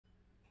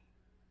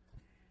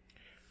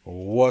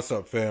What's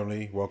up,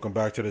 family? Welcome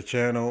back to the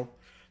channel.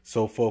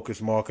 So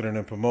Focused Marketing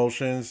and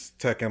Promotions,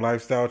 Tech and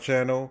Lifestyle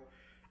channel.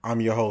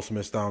 I'm your host,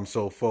 Mr. I'm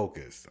So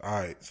Focused. All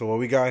right, so what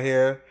we got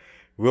here,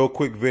 real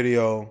quick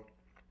video.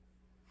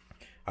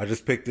 I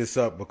just picked this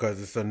up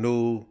because it's a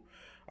new,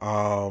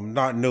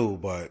 not new,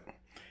 but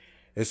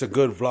it's a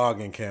good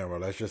vlogging camera.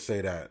 Let's just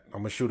say that.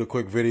 I'm going to shoot a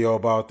quick video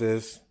about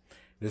this.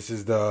 This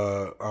is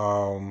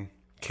the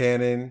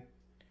Canon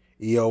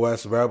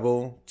EOS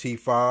Rebel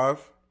T5.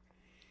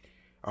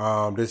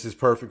 This is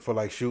perfect for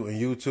like shooting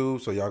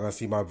YouTube, so y'all gonna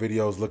see my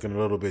videos looking a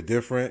little bit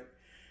different.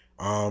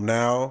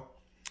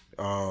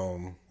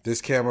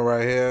 This camera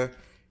right here,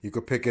 you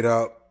could pick it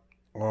up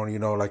on,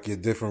 like your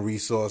different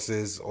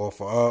resources,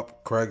 OfferUp,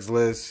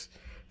 Craigslist,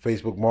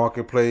 Facebook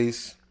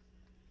Marketplace.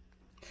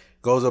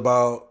 Goes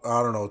about,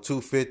 I don't know,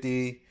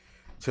 $250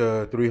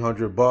 to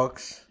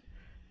 $300.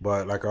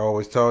 But like I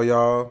always tell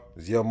y'all,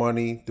 it's your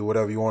money. Do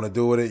whatever you want to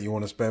do with it. You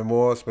want to spend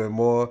more, spend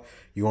more.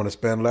 You want to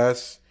spend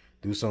less,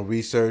 do some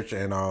research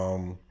and,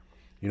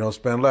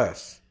 spend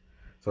less.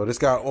 So this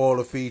got all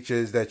the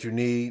features that you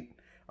need.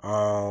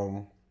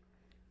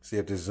 See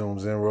if this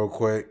zooms in real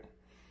quick.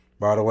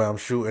 By the way, I'm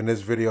shooting this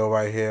video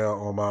right here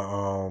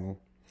on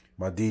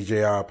my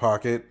DJI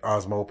Pocket,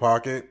 Osmo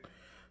Pocket.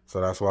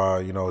 So that's why,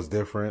 it's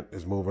different.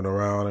 It's moving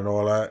around and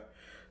all that.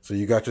 So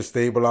you got your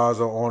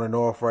stabilizer on and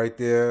off right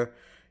there.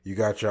 You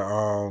got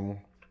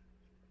your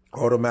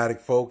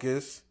automatic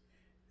focus.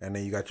 And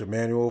then you got your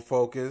manual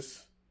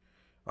focus.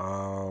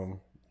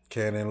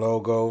 Canon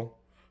logo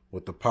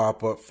with the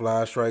pop-up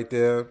flash right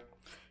there.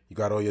 You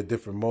got all your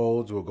different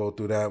modes. We'll go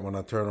through that when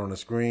I turn on the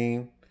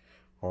screen.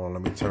 Hold on,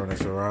 let me turn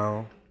this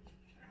around.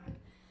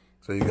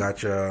 So you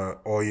got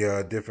all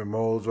your different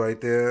modes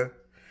right there.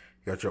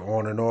 You got your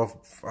on and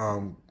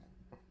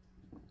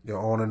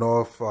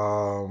off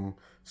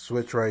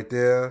switch right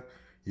there.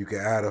 You can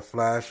add a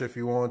flash if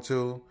you want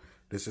to.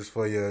 This is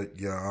for your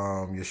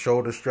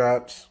shoulder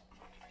straps,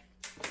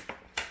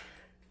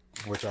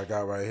 which I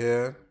got right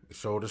here. The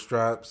shoulder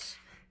straps.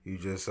 You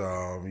just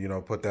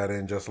put that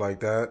in just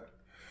like that.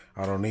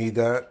 I don't need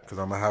that because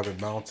I'm gonna have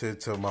it mounted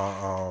to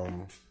my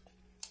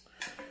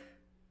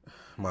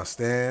my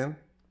stand.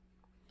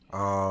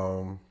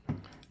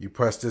 You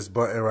press this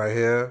button right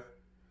here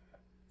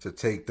to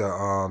take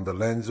the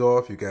lens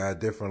off. You can add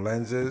different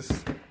lenses.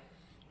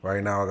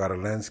 Right now I got a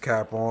lens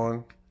cap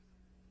on.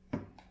 I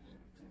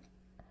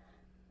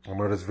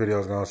know this video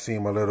is gonna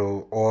seem a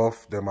little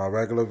off than my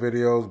regular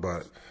videos,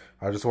 but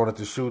I just wanted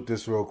to shoot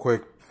this real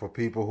quick for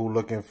people who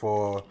looking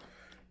for,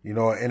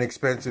 an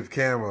inexpensive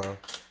camera.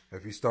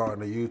 If you're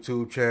starting a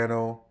YouTube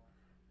channel,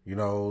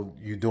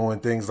 you're doing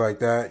things like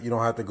that, you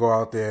don't have to go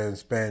out there and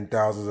spend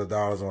thousands of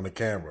dollars on a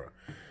camera.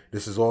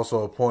 This is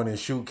also a point and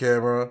shoot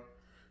camera,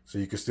 so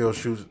you can still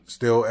shoot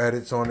still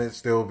edits on it,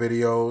 still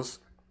videos.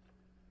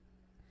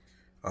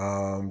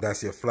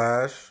 That's your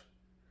flash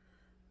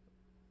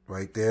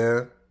right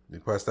there. You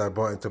press that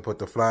button to put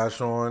the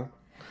flash on.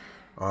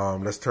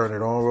 Let's turn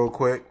it on real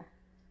quick.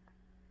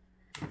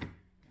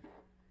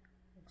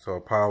 So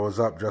it powers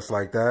up just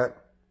like that.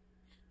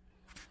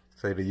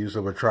 Say the use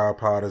of a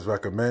tripod is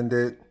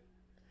recommended.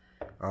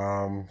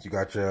 You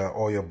got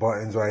all your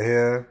buttons right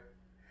here.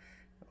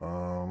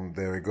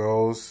 There it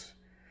goes.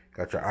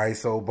 Got your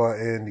ISO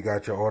button. You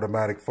got your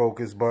automatic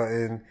focus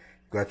button.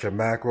 You got your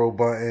macro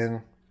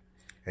button.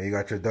 And you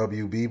got your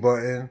WB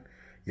button.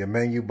 Your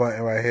menu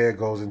button right here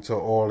goes into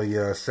all of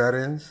your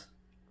settings.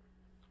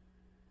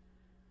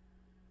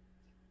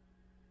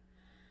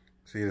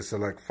 See the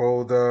select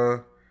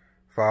folder,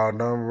 file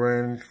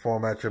numbering,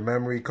 format your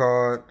memory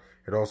card.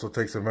 It also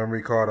takes a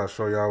memory card. I'll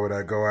show y'all where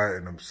that go at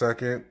in a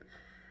second.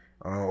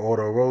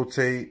 Auto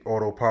rotate,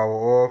 auto power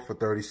off for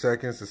 30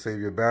 seconds to save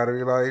your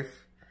battery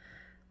life.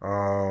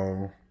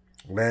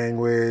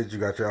 Language, you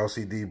got your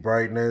LCD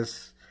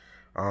brightness,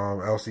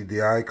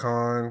 LCD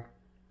icon,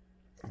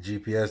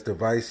 GPS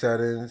device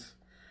settings.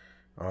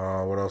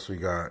 What else we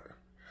got?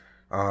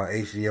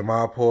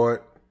 HDMI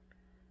port,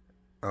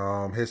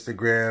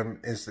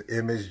 histogram, instant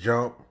image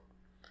jump.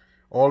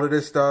 All of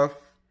this stuff,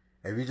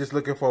 if you're just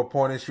looking for a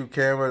point and shoot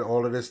camera,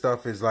 all of this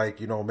stuff is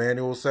like,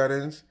 manual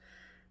settings.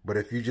 But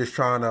if you're just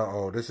trying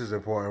to, this is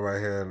important right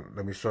here.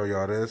 Let me show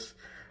y'all this.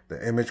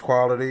 The image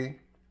quality.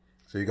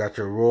 So you got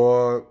your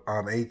raw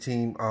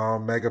 18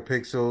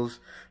 megapixels,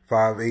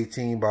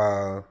 518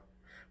 by,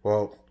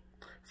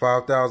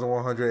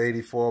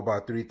 5,184 by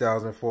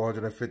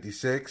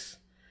 3,456.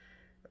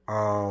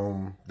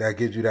 That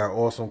gives you that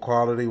awesome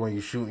quality when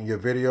you're shooting your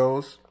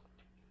videos.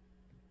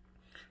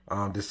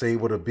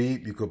 Disable the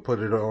beep. You could put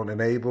it on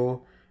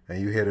enable,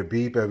 and you hear the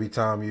beep every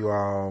time you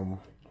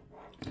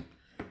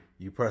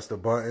press the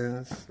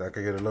buttons. That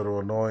could get a little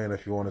annoying.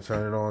 If you want to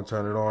turn it on,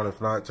 turn it on. If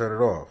not, turn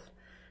it off.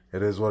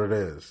 It is what it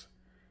is.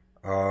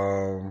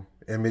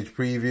 Image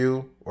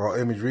preview or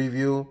image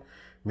review,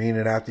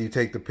 meaning after you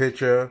take the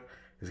picture,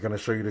 it's going to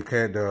show you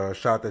the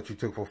shot that you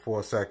took for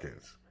 4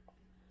 seconds.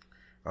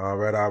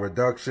 Red eye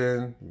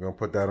reduction, you're going to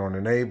put that on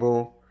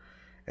enable.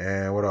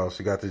 And what else?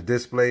 You got the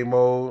display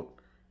mode,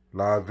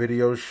 live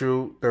video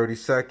shoot, 30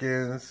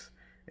 seconds,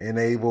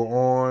 enable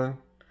on.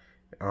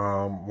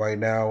 Right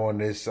now on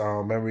this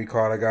memory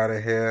card I got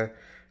in here,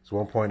 it's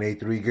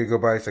 1.83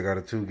 gigabytes. I got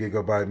a 2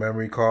 gigabyte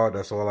memory card.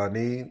 That's all I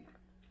need.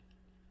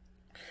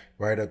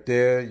 Right up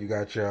there, you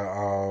got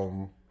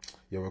your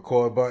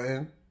record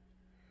button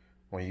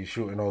when you're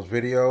shooting those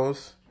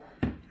videos.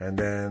 And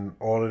then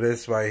all of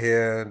this right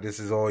here, this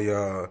is all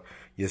your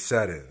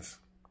settings.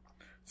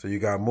 So you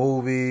got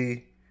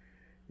movie,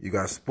 you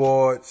got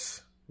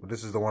sports.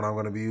 This is the one I'm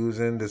going to be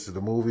using. This is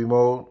the movie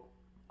mode.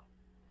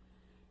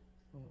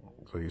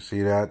 So you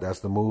see that? That's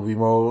the movie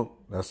mode.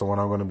 That's the one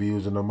I'm going to be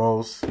using the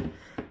most.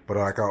 But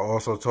like I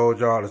also told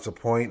y'all, it's a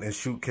point and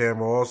shoot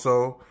camera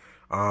also.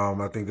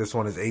 I think this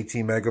one is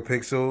 18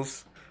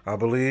 megapixels, I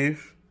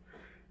believe.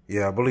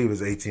 Yeah, I believe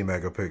it's 18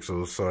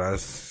 megapixels. So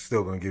that's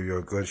still going to give you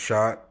a good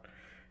shot.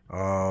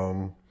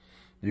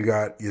 You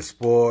got your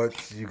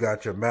sports, you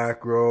got your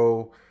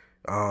macro,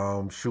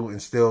 shooting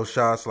still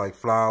shots like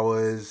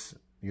flowers,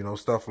 you know,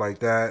 stuff like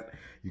that.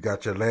 You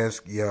got your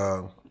landscape.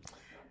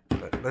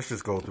 Let's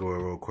just go through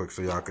it real quick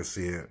so y'all can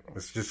see it.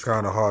 It's just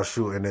kind of hard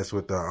shooting this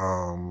with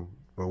the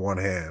with one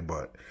hand,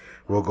 but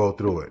we'll go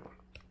through it.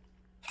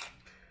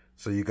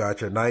 So you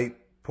got your night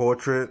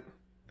portrait,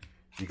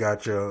 you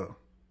got your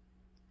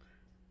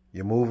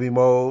movie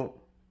mode.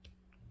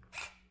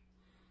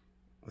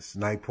 It's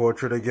night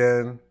portrait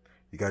again.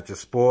 You got your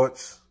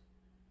sports,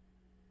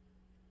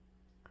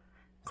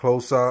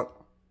 close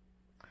up,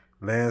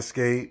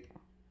 landscape,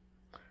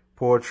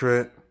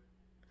 portrait,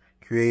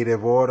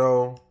 creative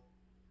auto,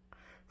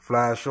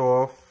 flash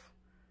off,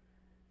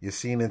 your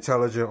scene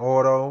intelligent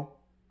auto,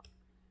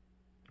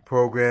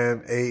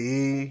 program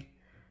AE,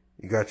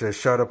 you got your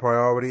shutter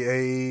priority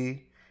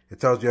AE. It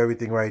tells you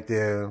everything right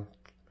there,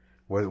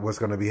 what's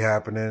going to be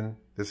happening.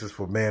 This is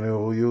for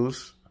manual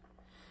use.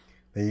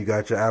 Then you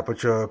got your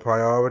aperture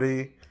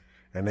priority,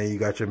 and then you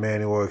got your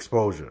manual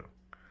exposure.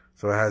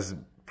 So it has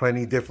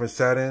plenty different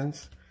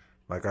settings.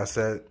 Like I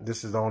said,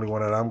 this is the only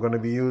one that I'm going to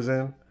be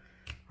using.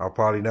 I'll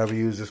probably never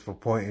use this for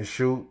point and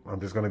shoot. I'm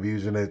just going to be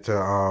using it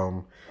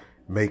to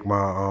make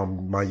my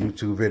my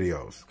YouTube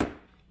videos.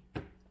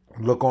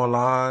 Look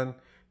online,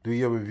 do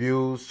your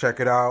reviews, check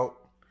it out.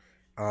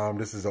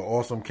 This is an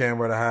awesome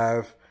camera to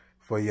have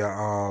for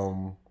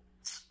your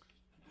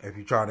if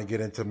you're trying to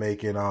get into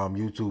making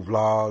YouTube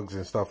vlogs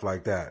and stuff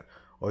like that,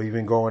 or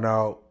even going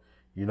out,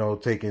 you know,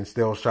 taking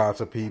still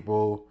shots of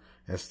people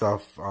and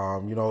stuff,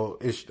 you know,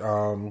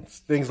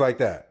 things like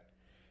that.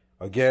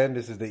 Again,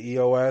 this is the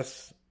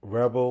EOS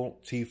Rebel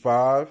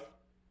T5.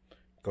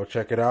 Go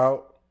check it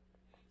out.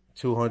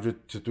 $200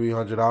 to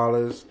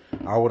 $300.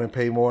 I wouldn't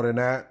pay more than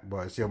that,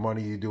 but it's your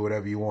money. You do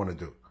whatever you want to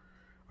do.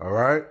 All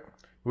right.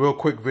 Real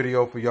quick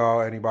video for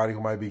y'all. Anybody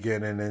who might be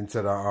getting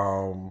into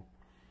the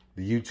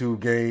YouTube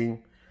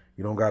game.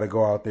 You don't got to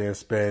go out there and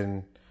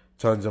spend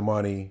tons of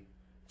money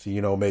to,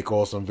 you know, make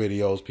awesome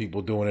videos.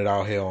 People doing it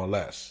out here on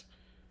less.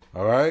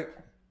 All right.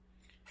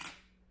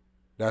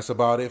 That's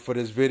about it for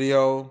this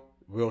video.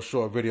 Real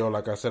short video,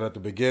 like I said at the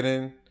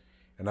beginning.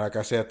 And like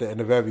I said at the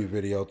end of every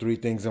video, 3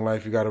 things in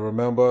life you got to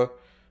remember.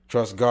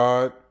 Trust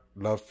God,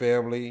 love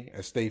family,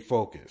 and stay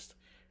focused.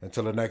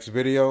 Until the next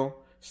video,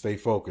 stay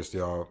focused,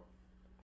 y'all.